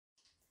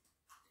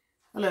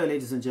Hello,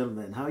 ladies and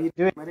gentlemen. How are you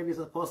doing? My name is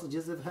Apostle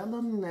Joseph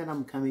Helen, and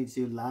I'm coming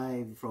to you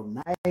live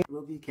from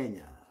Nairobi,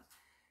 Kenya.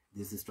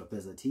 This is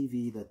Trapeza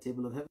TV, the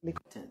table of heavenly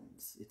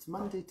contents. It's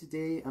Monday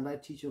today, and I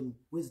teach on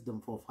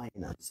wisdom for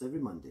finance every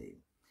Monday.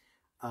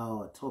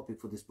 Our topic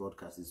for this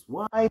broadcast is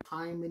why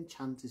time and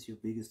chance is your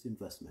biggest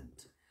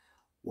investment.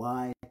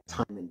 Why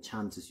time and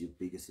chance is your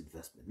biggest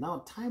investment.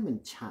 Now, time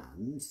and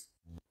chance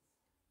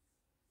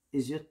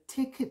is your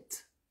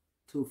ticket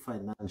to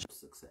financial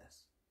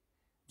success.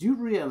 Do you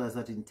realize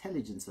that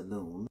intelligence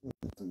alone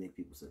doesn't make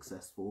people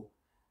successful?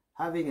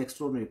 Having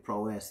extraordinary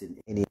prowess in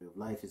any area of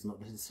life is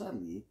not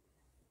necessarily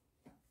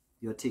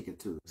your ticket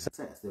to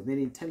success. There are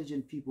many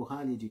intelligent people,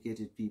 highly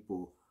educated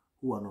people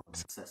who are not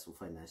successful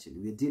financially.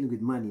 We're dealing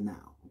with money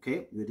now,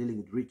 okay? We're dealing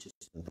with riches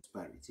and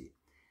prosperity,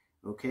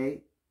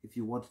 okay? If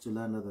you want to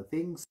learn other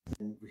things,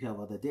 then we have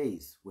other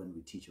days when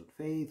we teach on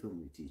faith, when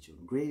we teach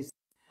on grace,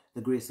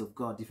 the grace of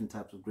God, different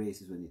types of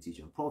graces when you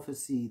teach on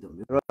prophecy, the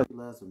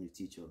miraculous, when you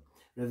teach on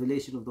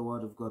revelation of the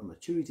word of God,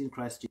 maturity in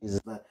Christ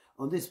Jesus. But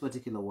on this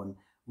particular one,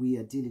 we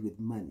are dealing with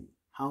money,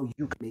 how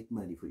you can make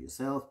money for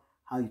yourself,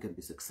 how you can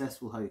be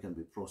successful, how you can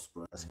be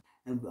prosperous.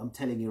 And I'm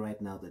telling you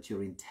right now that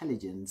your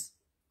intelligence,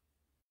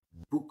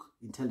 book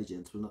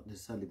intelligence, will not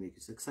necessarily make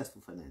you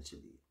successful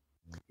financially.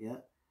 Yeah,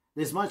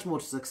 there's much more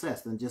to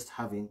success than just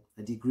having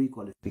a degree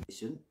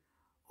qualification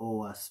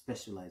or a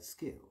specialized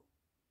skill.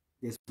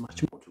 There's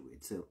much more to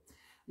it. So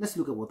let's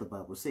look at what the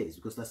Bible says,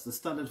 because that's the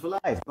standard for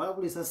life. The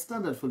Bible is a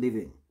standard for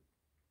living.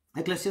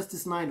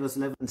 Ecclesiastes 9 verse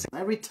 11 says,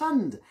 I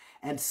returned,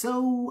 and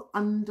so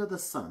under the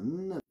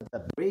sun,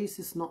 the race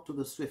is not to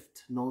the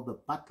swift, nor the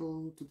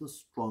battle to the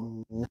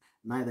strong,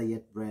 neither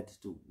yet bread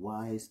to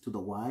the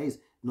wise,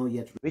 nor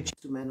yet riches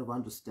to men of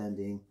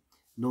understanding,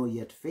 nor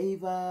yet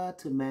favor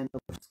to men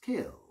of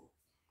skill.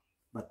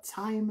 But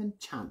time and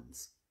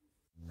chance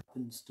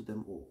happens to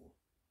them all.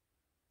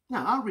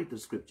 Now, I'll read the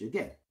scripture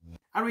again.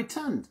 I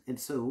returned, and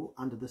so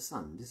under the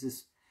sun. This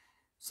is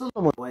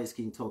Solomon, the wise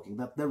king, talking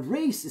that the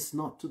race is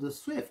not to the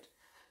swift.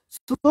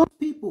 So those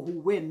people who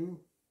win,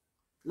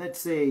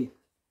 let's say,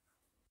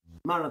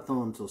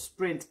 marathons or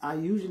sprint, are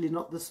usually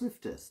not the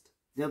swiftest.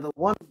 They're the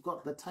ones who've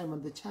got the time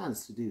and the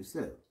chance to do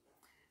so.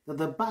 That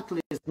the battle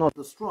is not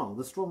the strong.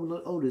 The strong will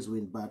not always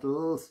win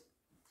battles.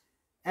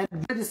 And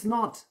bread is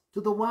not to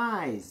the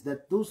wise,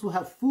 that those who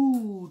have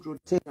food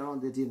rotating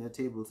around their dinner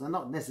tables are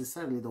not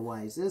necessarily the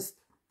wisest.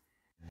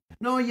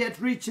 Nor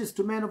yet riches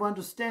to men of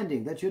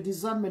understanding, that your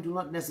discernment will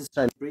not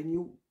necessarily bring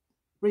you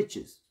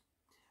riches.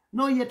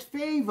 Nor yet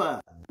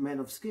favor to men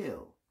of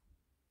skill,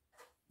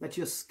 that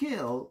your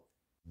skill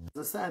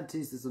as a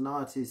scientist, as an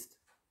artist,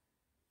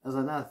 as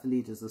an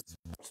athlete, as a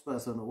sports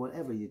person, or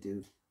whatever you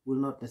do, will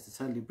not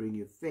necessarily bring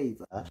you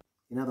favor.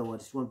 In other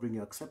words, it won't bring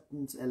you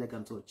acceptance,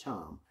 elegance, or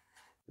charm.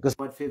 Because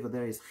what favor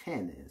there is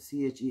hen,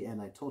 C-H-E-N.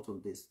 I taught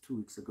on this 2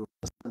 weeks ago,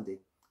 Sunday.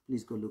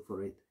 Please go look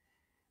for it.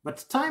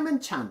 But time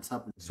and chance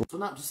happen. So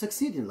now to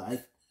succeed in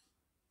life,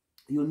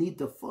 you need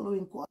the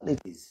following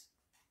qualities.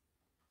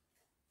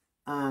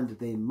 And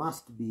they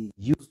must be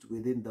used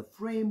within the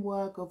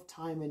framework of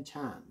time and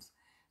chance.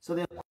 So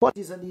there are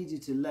qualities I need you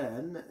to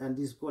learn, and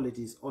these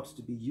qualities ought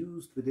to be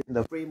used within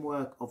the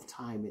framework of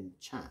time and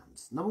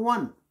chance. Number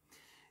one,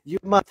 you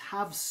must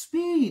have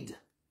speed.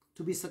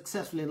 To be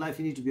successful in life,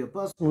 you need to be a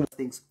person who does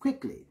things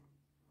quickly.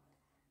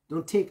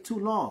 Don't take too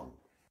long.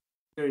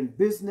 If you're in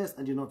business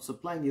and you're not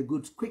supplying your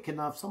goods quick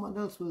enough, someone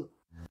else will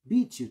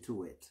beat you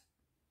to it.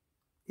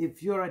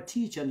 If you're a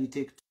teacher and you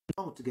take too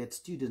long to get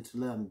students to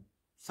learn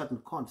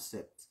certain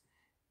concepts,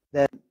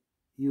 then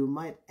you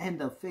might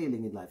end up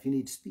failing in life. You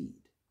need speed.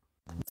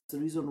 That's the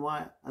reason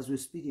why, as we're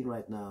speaking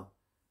right now,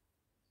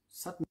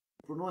 certain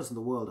entrepreneurs in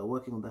the world are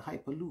working on the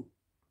Hyperloop,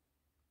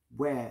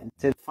 where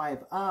instead of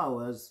 5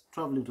 hours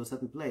traveling to a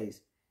certain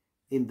place,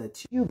 in the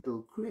tube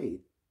it'll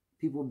create,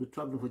 people will be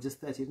traveling for just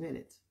 30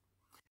 minutes.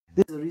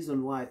 This is the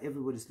reason why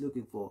everybody's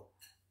looking for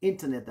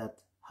internet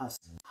that has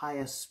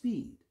higher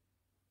speed,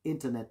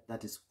 internet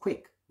that is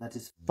quick, that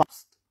is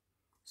fast.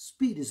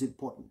 Speed is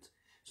important.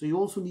 So you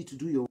also need to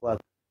do your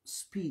work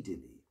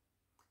speedily.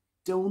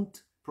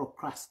 Don't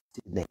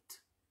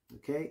procrastinate,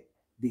 okay?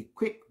 Be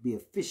quick, be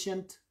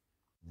efficient.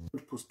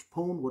 Don't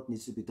postpone what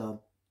needs to be done.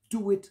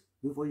 Do it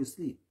before you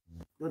sleep.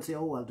 Don't say,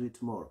 oh, I'll do it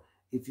tomorrow.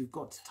 If you've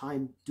got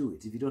time, do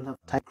it. If you don't have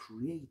time,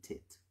 create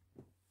it.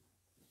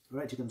 All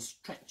right, you can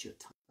stretch your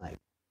time.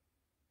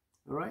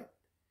 All right?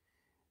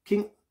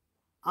 King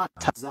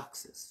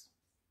Artaxerxes,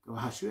 or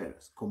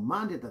Ahasuerus,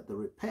 commanded that the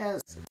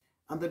repairs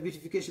and the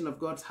beautification of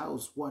God's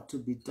house were to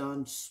be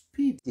done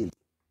speedily.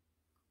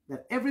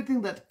 That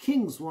everything that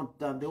kings want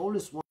done, they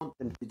always want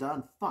them to be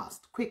done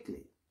fast,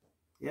 quickly.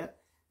 Yeah?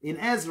 In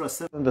Ezra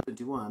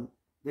 7:21,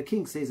 the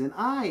king says, and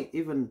I,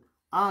 even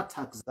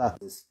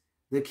Artaxerxes,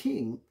 the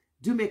king,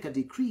 do make a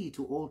decree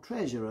to all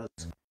treasurers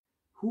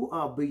who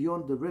are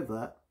beyond the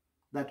river,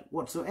 that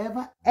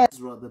whatsoever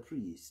Ezra the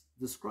priest,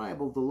 the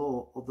scribe of the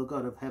law of the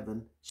God of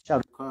heaven, shall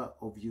require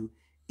of you,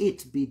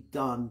 it be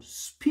done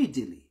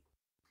speedily.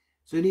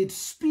 So you need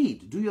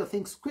speed. Do your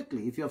things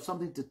quickly. If you have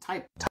something to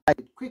type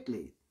it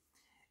quickly.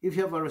 If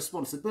you have a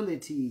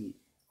responsibility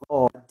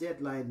or a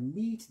deadline,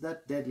 meet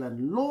that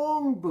deadline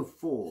long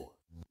before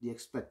the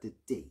expected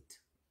date.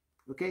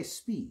 Okay,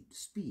 speed,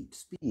 speed,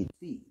 speed,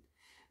 speed.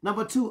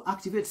 Number 2,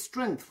 activate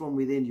strength from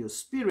within your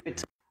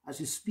spirit as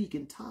you speak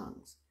in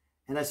tongues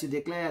and as you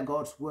declare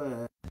God's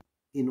word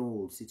in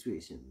all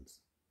situations.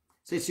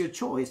 So it's your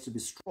choice to be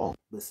strong.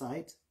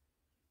 Besides,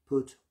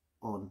 put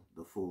on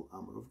the full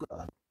armor of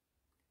God.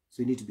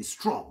 So you need to be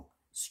strong.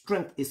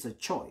 Strength is a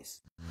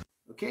choice.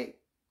 Okay?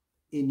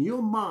 In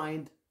your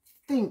mind,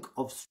 think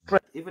of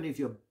strength, even if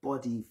your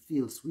body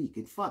feels weak.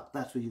 In fact,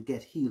 that's where you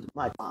get healed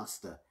much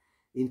faster,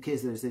 in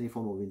case there is any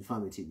form of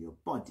infirmity in your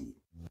body.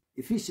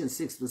 Ephesians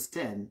 6 verse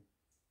 10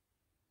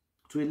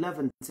 to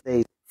 11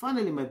 says,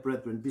 finally, my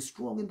brethren, be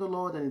strong in the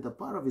Lord and in the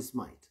power of his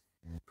might.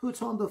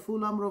 Put on the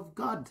full armor of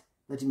God,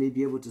 that you may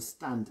be able to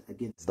stand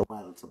against the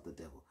wiles of the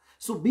devil.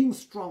 So being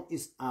strong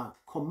is a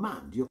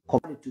command. You're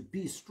commanded to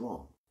be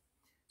strong.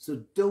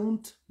 So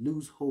don't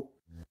lose hope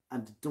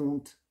and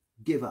don't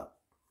give up.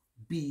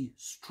 Be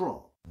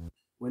strong.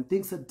 When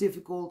things are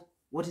difficult,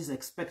 what is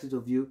expected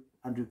of you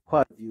and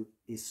required of you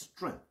is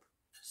strength.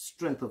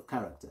 Strength of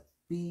character.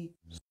 Be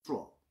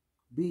strong.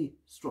 Be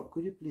strong.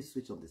 Could you please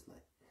switch on this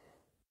light?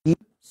 Be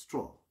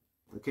strong.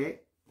 Okay?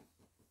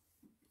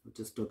 I'm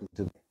just talking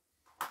to the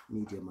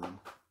media man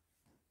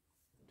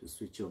to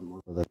switch on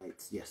one of the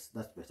lights. Yes,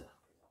 that's better.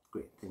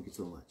 Great. Thank you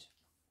so much.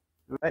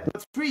 All right.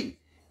 Number 3,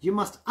 you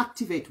must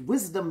activate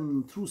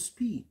wisdom through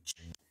speech.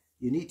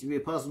 You need to be a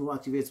person who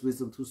activates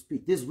wisdom through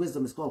speech. This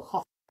wisdom is called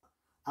Chokhmah.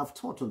 I've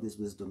taught on this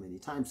wisdom many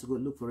times, so go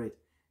look for it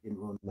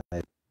on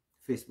my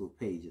Facebook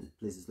page and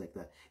places like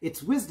that.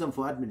 It's wisdom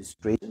for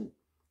administration,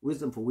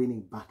 wisdom for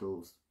winning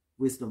battles,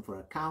 wisdom for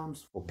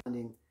accounts, for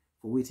planning,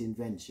 for witty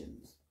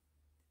inventions.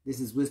 This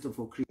is wisdom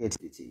for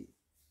creativity,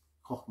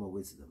 Chokhmah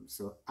wisdom.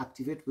 So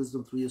activate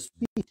wisdom through your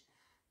speech.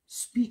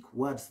 Speak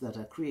words that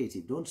are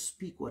creative. Don't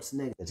speak what's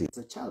negative. As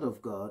a child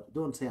of God,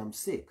 don't say I'm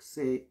sick.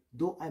 Say,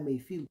 though I may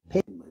feel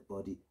pain in my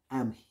body, I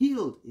am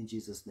healed in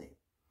Jesus' name.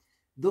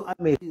 Though I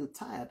may feel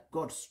tired,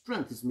 God's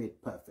strength is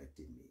made perfect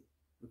in me.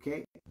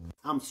 Okay?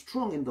 I'm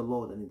strong in the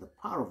Lord and in the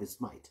power of his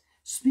might.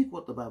 Speak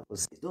what the Bible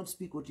says. Don't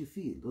speak what you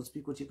feel. Don't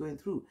speak what you're going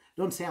through.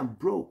 Don't say I'm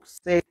broke.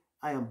 Say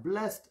I am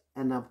blessed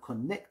and I'm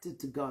connected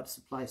to God's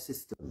supply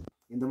system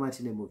in the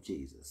mighty name of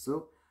Jesus.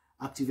 So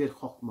activate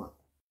Chokhmah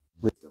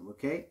wisdom.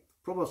 Okay?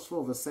 Proverbs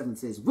 4 verse 7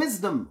 says,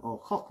 wisdom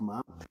or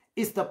Chokhmah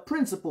is the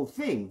principal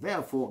thing.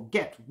 Therefore,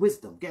 get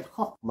wisdom, get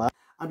Chokhmah,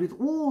 and with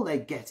all thy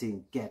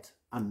getting, get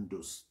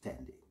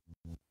understanding.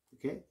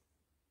 Okay?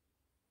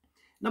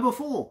 Number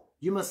 4,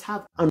 you must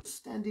have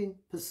understanding,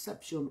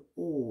 perception,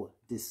 or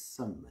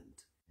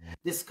discernment.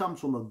 This comes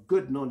from a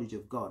good knowledge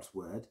of God's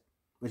word,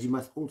 but you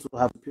must also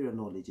have superior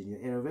knowledge in your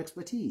area of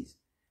expertise,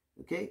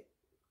 okay,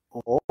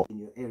 or in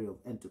your area of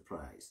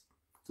enterprise.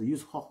 So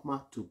use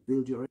Chokhmah to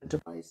build your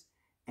enterprise,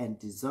 and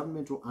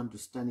discernment or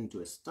understanding to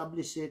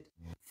establish it.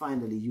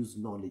 Finally, use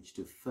knowledge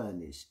to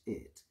furnish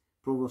it.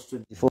 Proverbs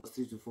 24,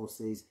 3-4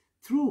 says,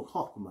 through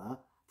Chokhmah,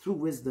 through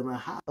wisdom, a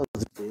house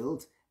is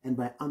built, and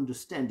by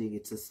understanding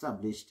it's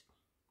established.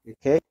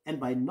 Okay? And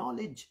by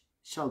knowledge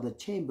shall the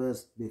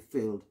chambers be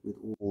filled with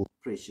all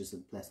precious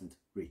and pleasant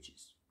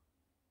riches.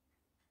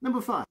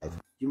 Number 5,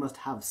 you must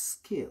have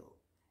skill.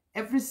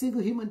 Every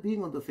single human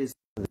being on the face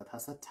of the earth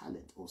has a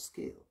talent or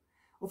skill.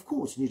 Of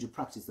course, you need to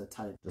practice that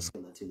talent or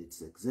skill until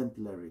it's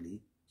exemplarily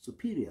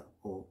superior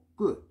or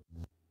good.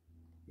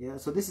 Yeah,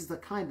 so this is the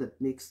kind that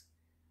makes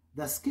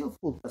the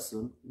skillful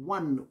person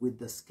one with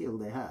the skill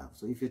they have.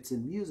 So if it's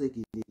in music,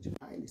 you need to be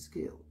highly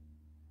skilled,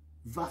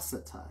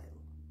 versatile.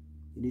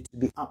 You need to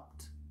be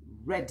apt,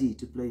 ready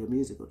to play your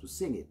music or to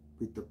sing it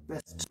with the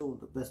best tone,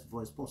 the best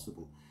voice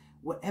possible.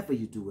 Whatever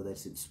you do, whether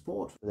it's in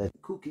sport, whether it's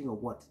cooking or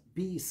what,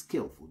 be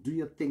skillful. Do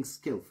your things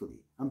skillfully.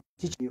 I'm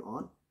teaching you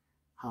on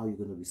how you're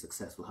going to be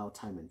successful, how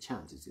time and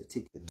chance is your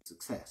ticket to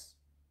success.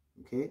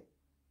 Okay?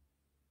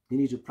 You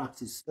need to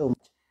practice so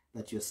much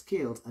that you're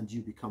skilled and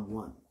you become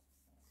one.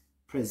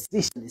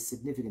 Precision is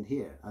significant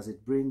here as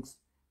it brings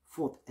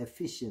forth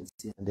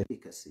efficiency and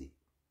efficacy.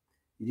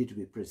 You need to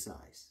be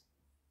precise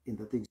in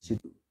the things you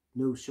do.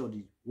 No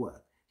shoddy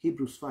work.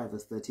 Hebrews 5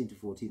 verse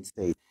 13-14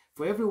 says,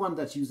 for everyone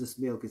that uses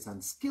milk is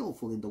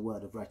unskillful in the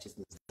word of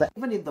righteousness. But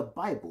even in the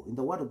Bible, in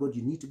the word of God,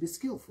 you need to be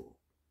skillful.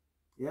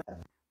 Yeah?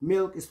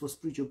 Milk is for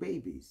spiritual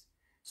babies.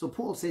 So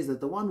Paul says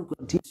that the one who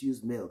continues to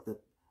use milk, the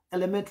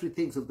elementary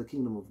things of the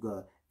kingdom of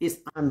God,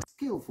 is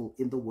unskillful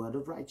in the word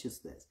of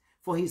righteousness.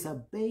 For he's a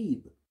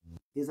babe.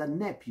 He's a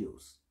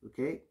nepios.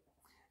 Okay?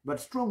 But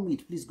strong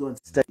meat, please go and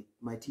study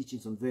my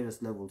teachings on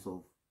various levels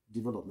of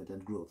development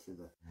and growth in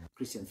the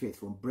Christian faith,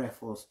 from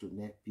brephos to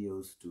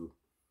nepios to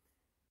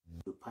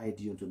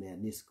paidion to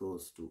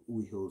neaniskos to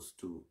uios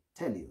to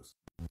telios.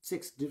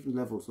 6 different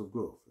levels of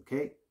growth.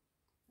 Okay?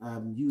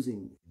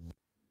 Using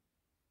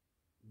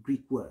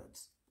Greek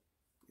words.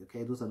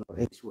 Okay, those are not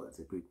English words,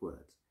 they're Greek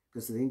words.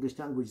 Because the English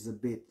language is a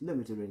bit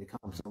limited when it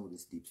comes to some of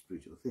these deep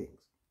spiritual things.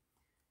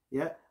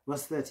 Yeah,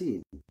 verse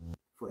 13.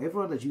 For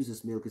everyone that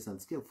uses milk is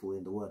unskillful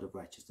in the word of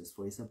righteousness,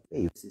 for he's a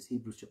babe. This is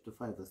Hebrews chapter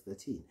 5, verse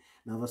 13.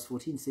 Now verse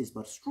 14 says,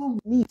 but strong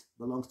meat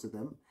belongs to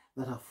them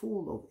that are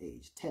full of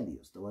age,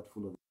 telios, the word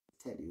full of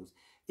telios,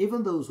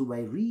 even those who by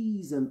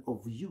reason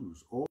of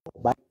use or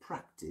by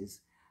practice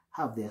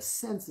have their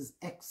senses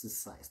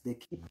exercised. They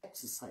keep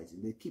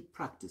exercising, they keep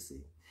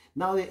practicing.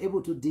 Now they're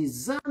able to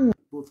discern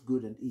both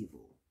good and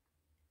evil.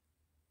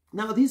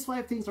 Now these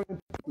 5 things are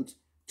important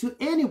to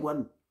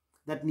anyone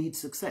that needs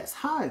success.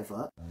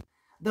 However,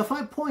 the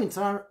 5 points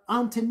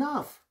aren't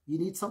enough. You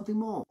need something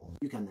more.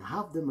 You can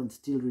have them and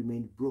still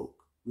remain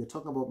broke. We're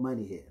talking about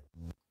money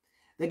here.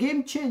 The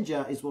game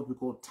changer is what we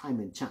call time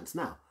and chance.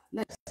 Now,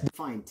 let's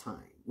define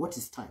time. What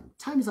is time?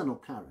 Time is an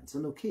occurrence,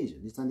 an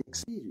occasion, it's an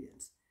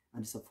experience,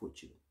 and it's a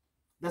fortune.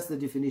 That's the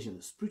definition.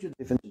 The spiritual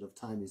definition of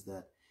time is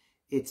that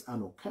it's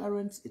an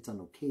occurrence, it's an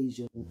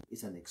occasion,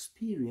 it's an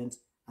experience,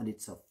 and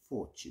it's a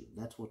fortune.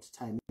 That's what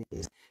time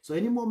is. So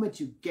any moment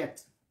you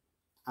get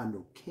an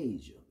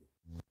occasion,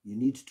 you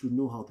need to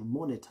know how to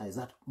monetize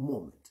that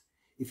moment.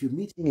 If you're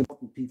meeting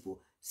important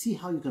people, see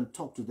how you can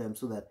talk to them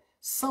so that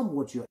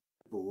somewhat you're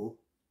able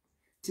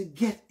to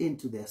get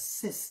into their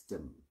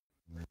system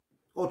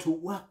or to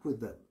work with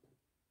them.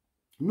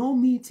 No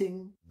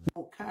meeting,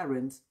 no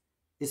occurrence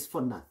is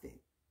for nothing.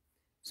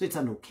 So it's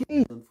an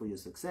occasion for your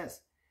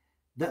success.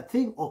 That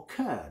thing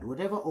occurred,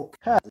 whatever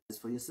occurred is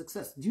for your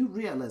success. Do you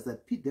realize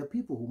that there are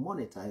people who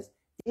monetize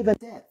even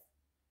death?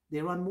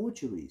 They run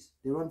mortuaries,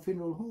 they run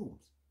funeral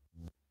homes.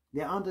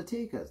 They're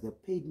undertakers, they're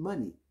paid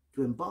money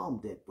to embalm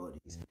dead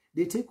bodies.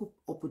 They take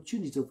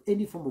opportunities of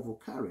any form of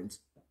occurrence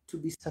to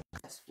be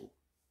successful.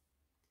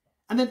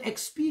 And then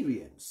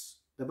experience.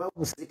 The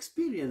Bible says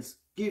experience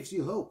gives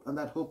you hope, and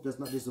that hope does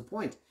not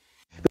disappoint.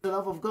 But the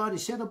love of God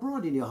is shed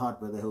abroad in your heart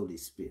by the Holy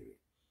Spirit.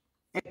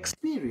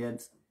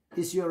 Experience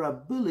is your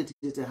ability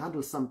to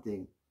handle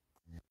something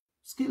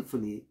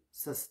skillfully,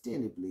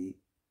 sustainably,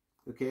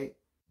 okay?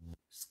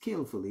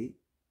 Skillfully,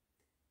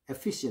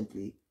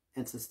 efficiently,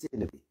 and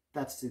sustainably.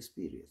 That's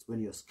experience.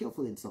 When you're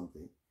skillful in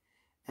something,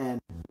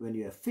 and when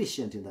you're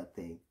efficient in that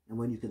thing, and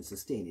when you can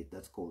sustain it,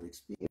 that's called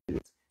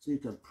experience. So you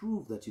can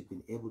prove that you've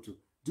been able to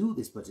do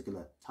this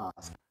particular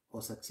task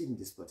or succeed in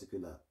this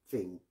particular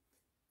thing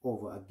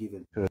over a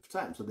given period of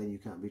time. So then you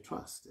can be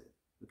trusted.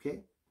 Okay?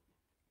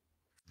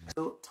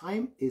 So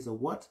time is a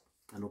what?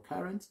 An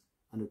occurrence,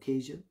 an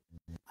occasion,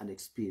 an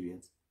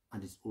experience,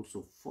 and it's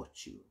also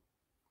fortune.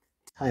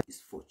 Time is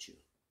fortune.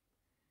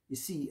 You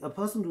see, a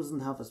person who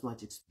doesn't have as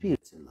much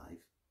experience in life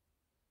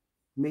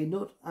may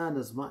not earn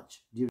as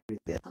much during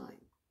their time.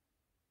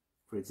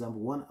 For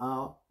example, 1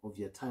 hour of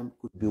your time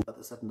could be worth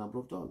a certain number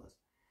of dollars.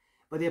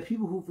 But there are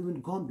people who've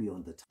even gone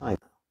beyond the time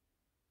now.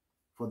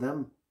 For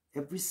them,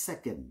 every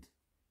second,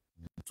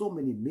 so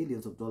many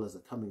millions of dollars are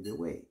coming their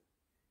way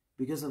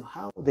because of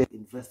how they've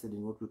invested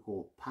in what we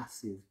call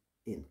passive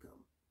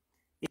income.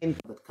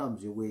 Income that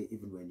comes your way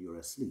even when you're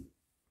asleep.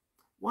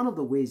 One of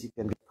the ways you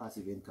can get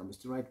passive income is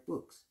to write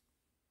books,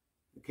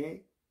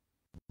 okay?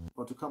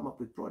 Or to come up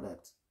with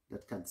products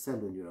that can sell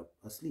when you're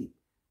asleep.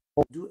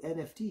 Or do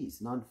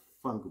NFTs,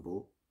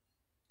 non-fungible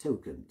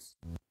tokens,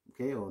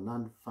 okay? Or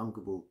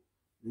non-fungible,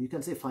 you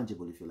can say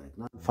fungible if you like,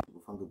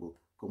 non-fungible, fungible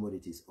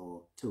commodities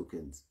or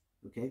tokens,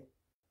 okay?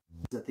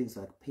 These are things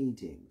like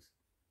paintings.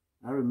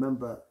 I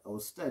remember I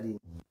was studying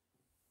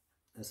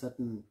a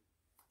certain,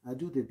 I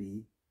do the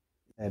B,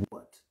 and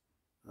what?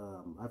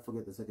 I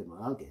forget the second one,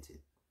 I'll get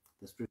it.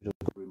 The Spirit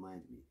will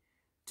remind me.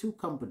 2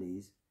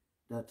 companies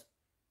that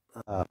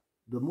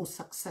the most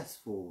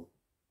successful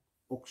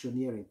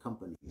auctioneering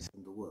companies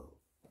in the world,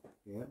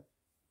 yeah,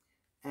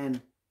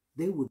 and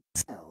they would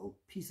sell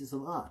pieces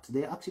of art.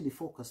 They actually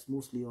focused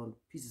mostly on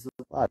pieces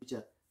of art which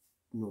are,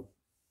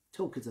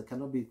 tokens that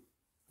cannot be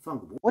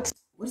fungible. What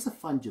is a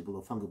fungible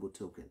or fungible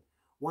token?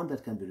 One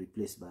that can be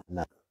replaced by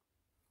another.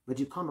 But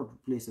you cannot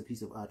replace a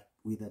piece of art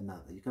with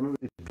another. You cannot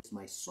replace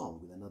my song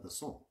with another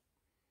song.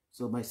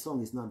 So my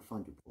song is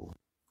non-fungible.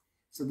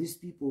 So these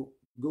people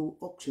go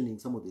auctioning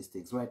some of these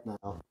things right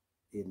now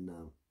in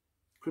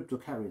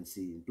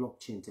cryptocurrency, in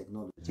blockchain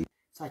technology.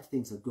 Such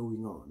things are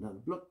going on. Now,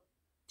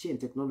 blockchain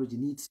technology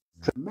needs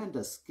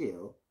tremendous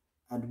skill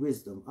and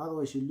wisdom.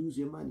 Otherwise, you lose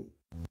your money.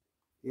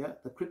 Yeah,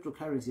 the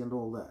cryptocurrency and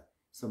all that.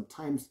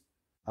 Sometimes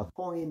a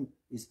coin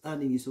is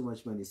earning you so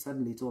much money,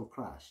 suddenly it's all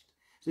crashed.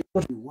 So you've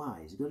got to be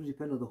wise. You've got to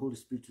depend on the Holy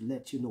Spirit to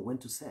let you know when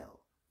to sell,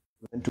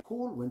 when to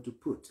call, when to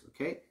put,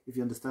 okay? If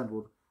you understand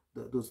what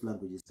those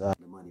languages are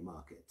in the money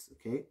markets,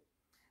 okay?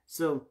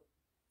 So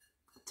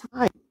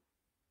time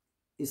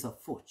is a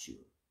fortune,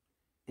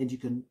 and you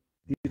can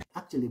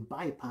actually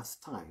bypass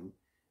time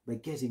by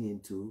getting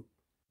into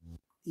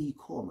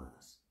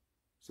e-commerce.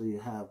 So you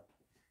have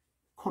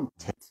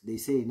content. They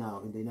say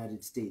now in the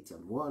United States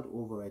and world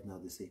over right now,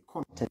 they say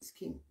content is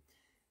king.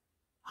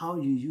 How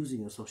are you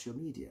using your social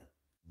media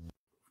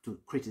to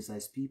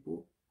criticize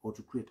people or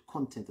to create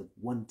content that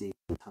one day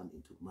will turn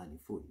into money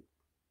for you?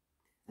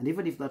 And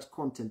even if that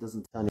content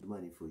doesn't turn into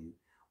money for you,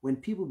 when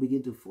people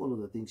begin to follow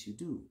the things you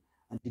do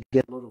and you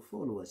get a lot of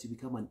followers, you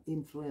become an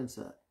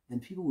influencer,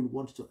 and people will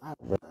want to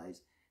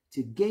advertise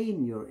to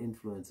gain your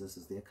influencers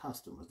as their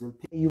customers. They'll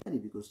pay you money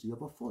because you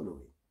have a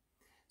following.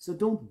 So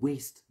don't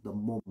waste the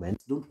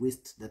moment. Don't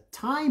waste the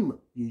time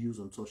you use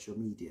on social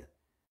media.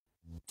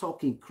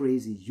 talking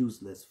crazy,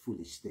 useless,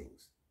 foolish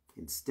things.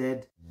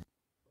 Instead,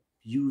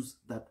 use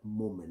that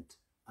moment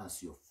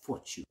as your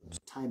fortune.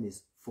 Time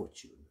is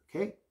fortune,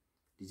 okay?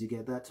 Did you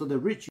get that? So the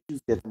rich use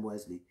their time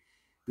wisely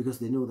because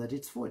they know that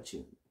it's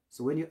fortune.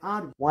 So when you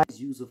add wise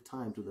use of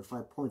time to the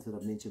 5 points that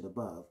I've mentioned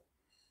above,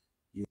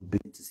 you'll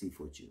begin to see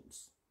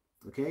fortunes,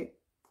 okay?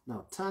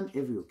 Now, turn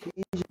every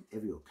occasion,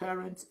 every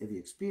occurrence, every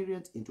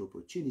experience into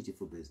opportunity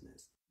for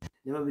business.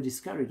 Never be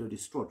discouraged or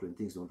distraught when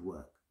things don't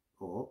work,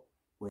 or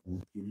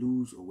when you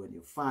lose, or when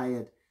you're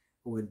fired,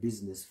 or when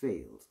business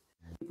fails.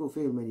 People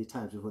fail many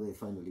times before they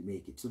finally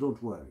make it, so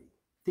don't worry.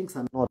 Things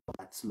are not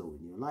that slow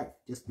in your life.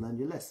 Just learn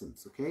your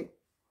lessons, okay?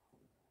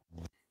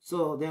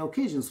 So there are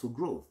occasions for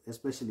growth,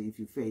 especially if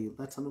you fail.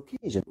 That's an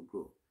occasion for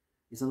growth.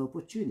 It's an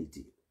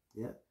opportunity,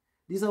 yeah?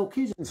 These are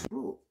occasions for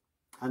growth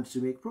and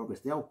to make progress.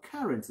 They are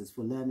occurrences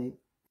for learning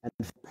and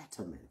for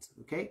betterment,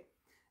 okay?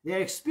 They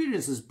are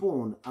experiences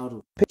born out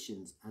of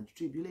patience and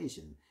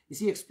tribulation. You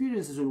see,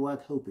 experiences will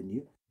work hope in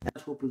you.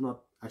 That hope will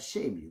not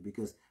shame you,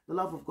 because the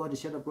love of God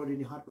is shed abroad in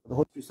your heart by the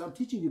Holy Spirit. So I'm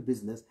teaching you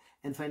business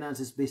and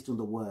finances based on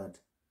the word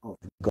of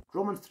God.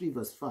 Romans 3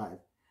 verse 5.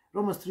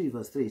 Romans 3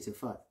 verse 3 to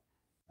 5.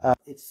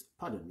 It's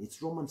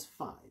Romans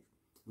 5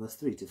 verse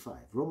 3 to 5.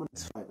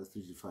 Romans 5 verse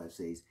 3 to 5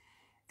 says,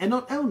 and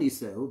not only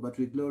so, but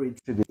we glory in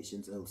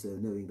tribulations also,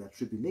 knowing that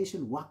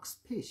tribulation works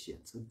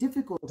patience. So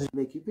difficulties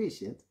make you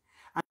patient,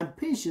 and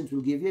patience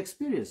will give you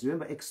experience.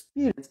 Remember,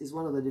 experience is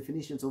one of the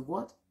definitions of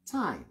what?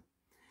 Time.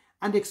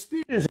 And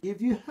experience will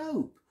give you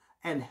hope.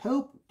 And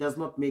hope does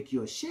not make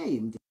you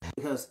ashamed,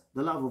 because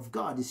the love of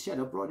God is shed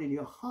abroad in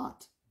your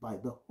heart by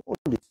the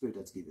Holy Spirit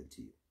that's given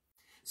to you.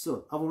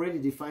 So I've already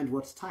defined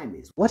what time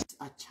is. What is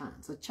a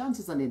chance? A chance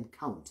is an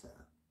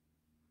encounter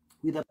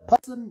with a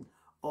person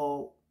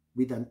or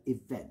with an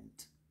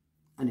event.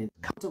 An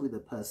encounter with a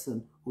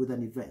person or with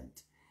an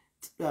event.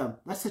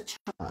 That's a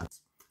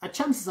chance. A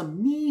chance is a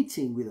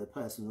meeting with a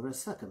person or a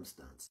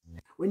circumstance.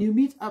 When you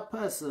meet a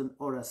person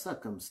or a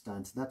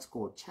circumstance, that's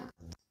called chance.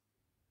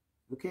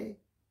 Okay?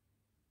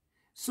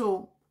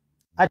 So,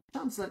 a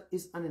chance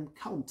is an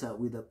encounter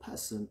with a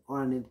person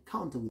or an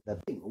encounter with a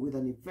thing or with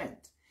an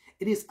event.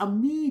 It is a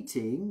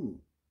meeting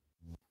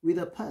with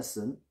a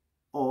person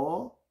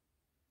or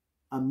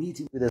a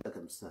meeting with a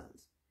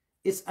circumstance.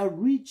 It's a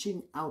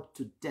reaching out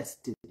to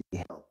destiny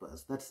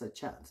helpers. That's a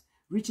chance.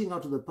 Reaching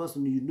out to the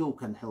person you know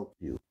can help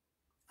you,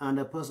 and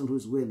a person who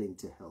is willing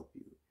to help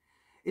you.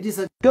 It is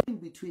a going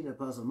between a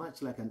person,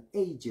 much like an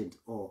agent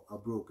or a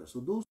broker. So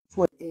those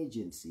four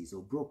agencies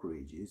or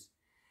brokerages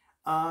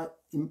are,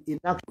 in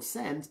actual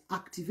sense,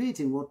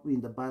 activating what we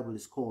in the Bible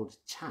is called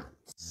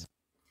chance.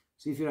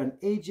 So if you're an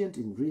agent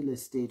in real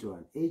estate or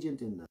an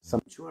agent in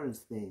some insurance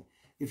thing,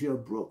 if you're a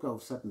broker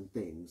of certain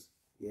things,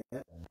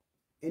 yeah,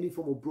 any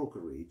form of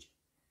brokerage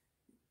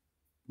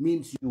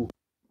means you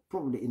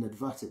probably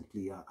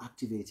inadvertently are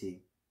activating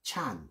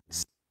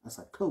chance as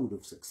a code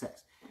of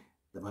success.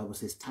 The Bible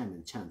says time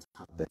and chance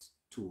happens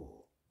to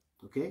all.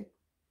 Okay?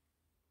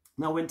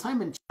 Now, when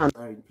time and chance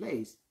are in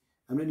place,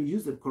 and when you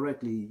use them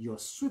correctly, your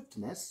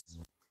swiftness,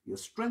 your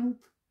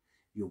strength,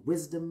 your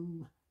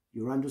wisdom,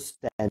 your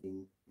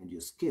understanding, and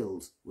your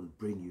skills will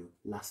bring you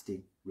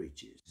lasting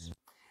riches.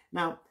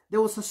 Now,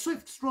 there was a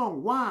swift,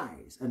 strong,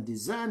 wise, and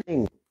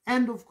discerning,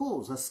 and of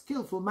course, a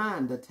skillful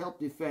man that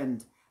helped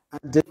defend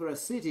and deliver a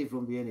city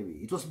from the enemy.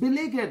 It was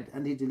beleaguered,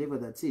 and he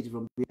delivered that city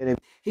from the enemy.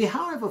 He,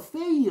 however,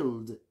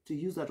 failed to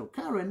use that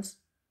occurrence.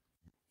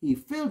 He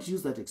failed to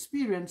use that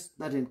experience,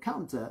 that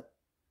encounter,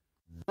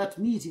 that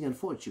meeting and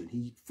fortune.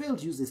 He failed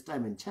to use his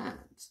time and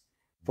chance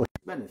for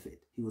his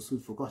benefit. He was soon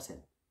forgotten.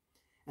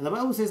 And the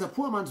Bible says a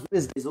poor man's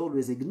wisdom is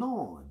always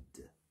ignored.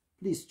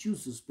 Please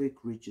choose to speak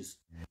riches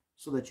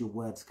so that your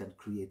words can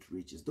create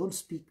riches. Don't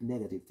speak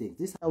negative things.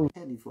 This I will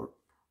tell you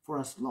for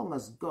as long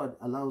as God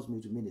allows me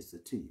to minister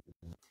to you.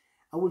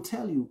 I will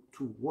tell you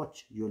to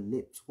watch your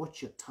lips,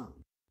 watch your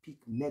tongue, speak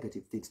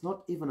negative things,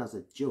 not even as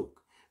a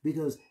joke.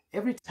 Because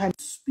every time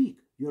you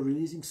speak, you're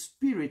releasing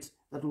spirits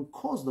that will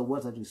cause the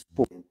words that you've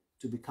spoken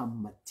to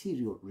become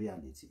material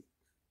reality.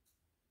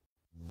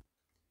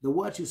 The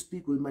words you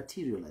speak will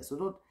materialize.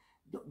 So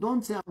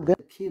don't say, I'm going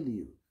to kill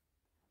you,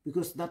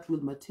 because that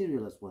will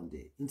materialize one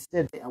day.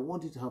 Instead, I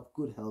want you to have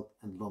good health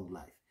and long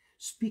life.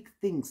 Speak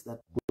things that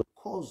will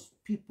cause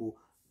people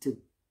to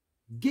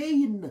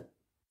gain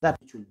that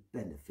which will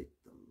benefit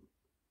them.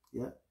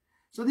 Yeah?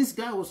 So this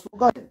guy was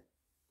forgotten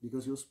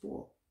because he was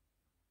poor.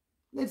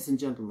 Ladies and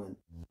gentlemen,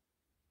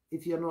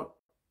 if you're not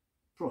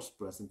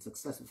prosperous and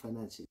successful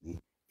financially,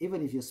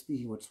 even if you're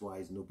speaking what's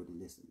wise, nobody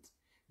listens.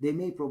 They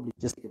may probably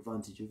just take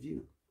advantage of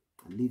you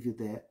and leave you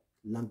there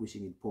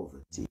languishing in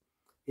poverty.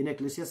 In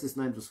Ecclesiastes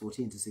 9 verse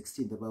 14 to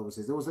 16, the Bible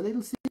says, there was a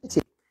little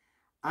city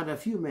and a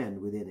few men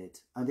within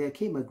it, and there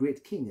came a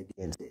great king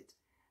against it,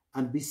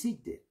 and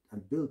besieged it,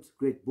 and built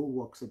great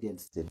bulwarks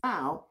against it.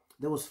 Now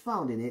there was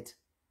found in it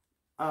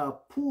a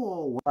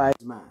poor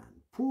wise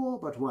man, poor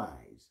but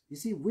wise. You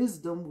see,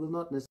 wisdom will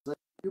not necessarily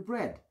give you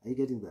bread. Are you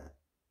getting that?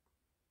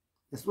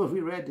 That's what we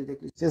read in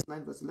Ecclesiastes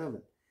 9 verse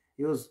 11.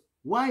 He was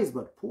wise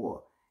but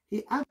poor.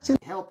 He actually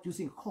helped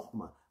using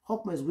chokhmah.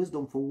 Hokmah's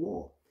wisdom for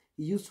war.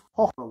 He used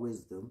Hokmah's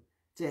wisdom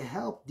to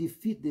help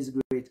defeat this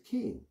great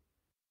king.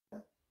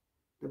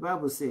 The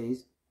Bible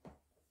says,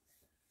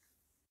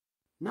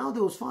 now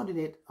there was found in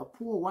it a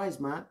poor wise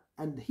man,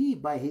 and he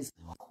by his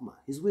Hokmah,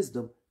 his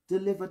wisdom,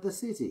 delivered the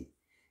city.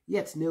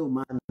 Yet no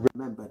man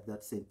remembered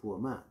that same poor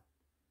man.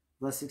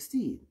 Verse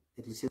 16,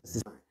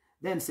 Ecclesiastes 9.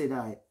 Then said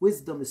I,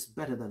 wisdom is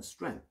better than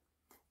strength.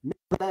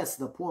 Nevertheless,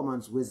 the poor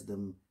man's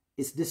wisdom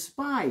is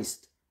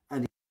despised,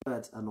 and his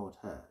words are not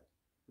heard.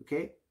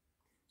 Okay?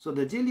 So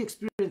the daily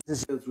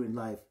experiences you go through in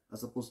life are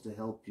supposed to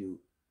help you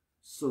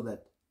so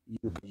that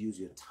you can use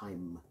your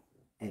time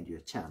and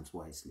your chance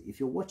wisely. If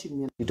you're watching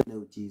me and you don't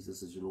know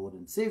Jesus as your Lord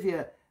and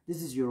Savior,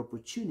 this is your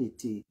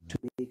opportunity to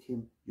make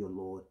him your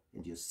Lord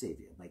and your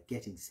Savior by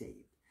getting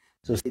saved.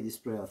 So say this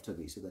prayer after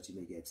me so that you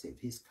may get saved.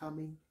 He's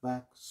coming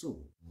back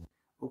soon.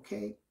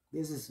 Okay?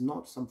 This is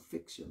not some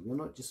fiction. We're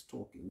not just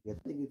talking. We're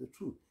telling you the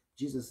truth.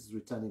 Jesus is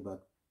returning back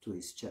to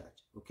his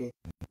church. Okay?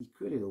 He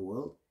created the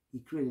world. He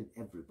created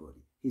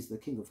everybody. He's the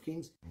King of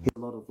Kings. He's the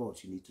Lord of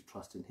Lords. You need to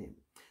trust in him.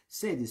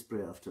 Say this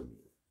prayer after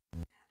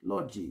me.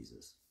 Lord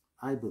Jesus,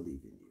 I believe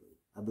in you.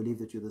 I believe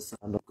that you're the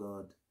Son of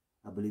God.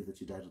 I believe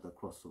that you died on the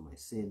cross for my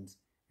sins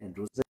and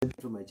rose again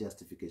for my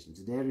justification.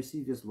 Today I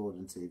receive you as Lord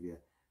and Savior.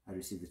 I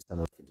receive it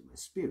into my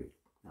spirit.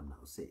 I'm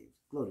now saved.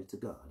 Glory to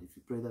God. If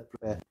you pray that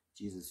prayer,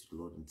 Jesus is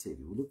Lord and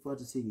Savior. We look forward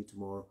to seeing you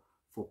tomorrow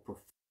for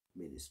prophetic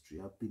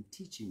ministry. I've been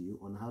teaching you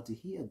on how to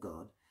hear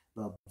God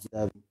by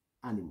observing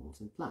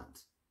animals and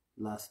plants.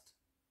 Last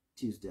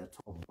Tuesday I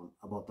talked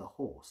about the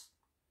horse,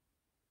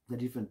 the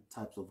different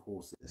types of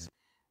horses,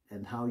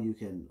 and how you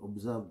can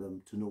observe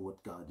them to know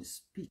what God is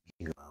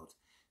speaking about.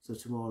 So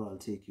tomorrow I'll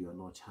take you a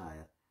notch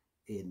higher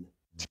in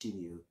teaching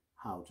you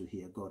how to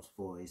hear God's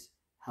voice,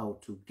 how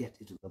to get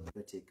into the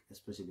prophetic,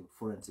 especially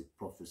forensic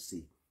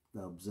prophecy,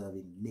 by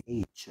observing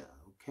nature.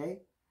 Okay?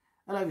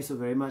 I love you so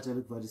very much. I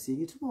look forward to seeing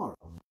you tomorrow.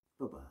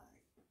 Bye-bye.